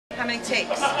How many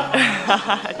takes?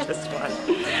 Just one.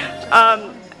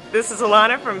 This is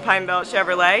Alana from Pine Belt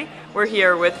Chevrolet. We're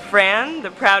here with Fran,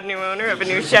 the proud new owner of a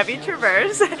new Chevy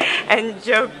Traverse, and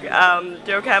Joe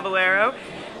Cavallaro.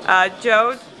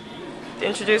 Joe,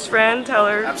 introduce Fran, tell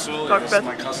her. Absolutely. Talk This about is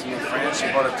my customer Fran. She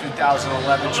bought a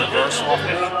 2011 Traverse off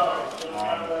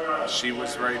me. She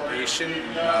was very patient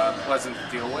and pleasant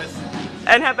to deal with.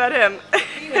 And how about him?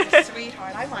 He was a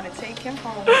sweetheart. I want to take him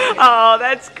home. Oh,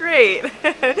 that's great.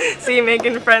 See, you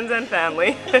making friends and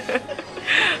family.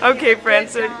 Okay, Fran.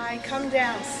 So come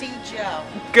down, see Joe.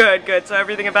 good. So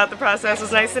everything about the process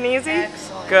was nice and easy?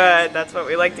 Excellent. Good. That's what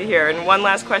we like to hear. And one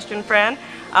last question, Fran.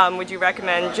 Would you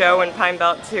recommend Joe and Pine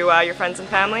Belt to your friends and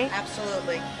family?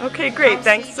 Absolutely. Okay, great. Come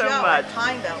Thanks see so Joe much. at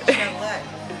Pine Belt Chevrolet.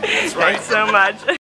 That's right. Thanks so much.